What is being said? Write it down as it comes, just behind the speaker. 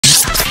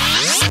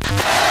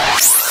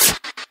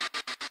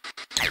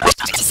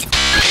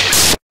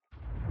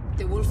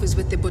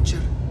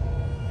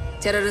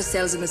Terrorist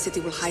cells in the city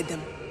will hide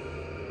them.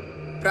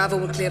 Bravo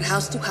will clear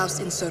house to house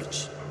in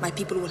search. My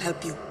people will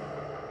help you.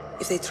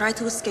 If they try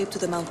to escape to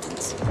the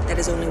mountains, there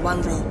is only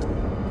one road.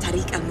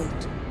 Tariq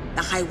al-Maut,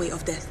 the highway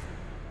of death.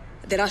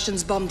 The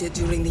Russians bombed it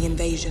during the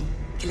invasion,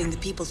 killing the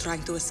people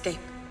trying to escape.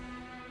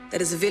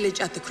 There is a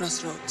village at the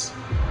crossroads.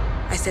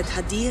 I sent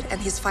Hadir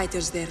and his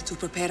fighters there to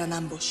prepare an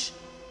ambush.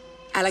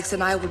 Alex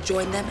and I will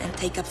join them and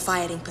take up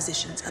firing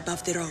positions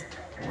above the road,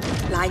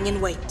 lying in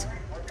wait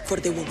for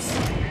the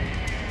wolf.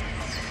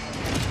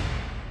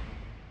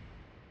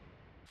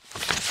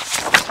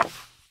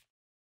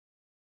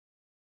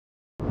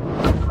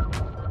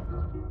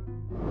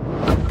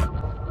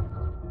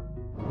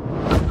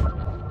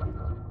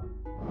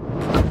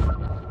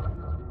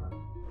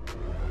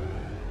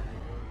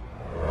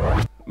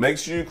 Make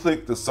sure you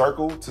click the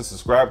circle to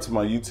subscribe to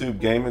my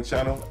YouTube gaming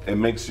channel,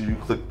 and make sure you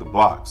click the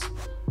box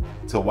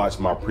to watch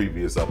my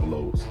previous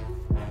uploads.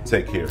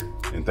 Take care,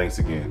 and thanks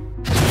again.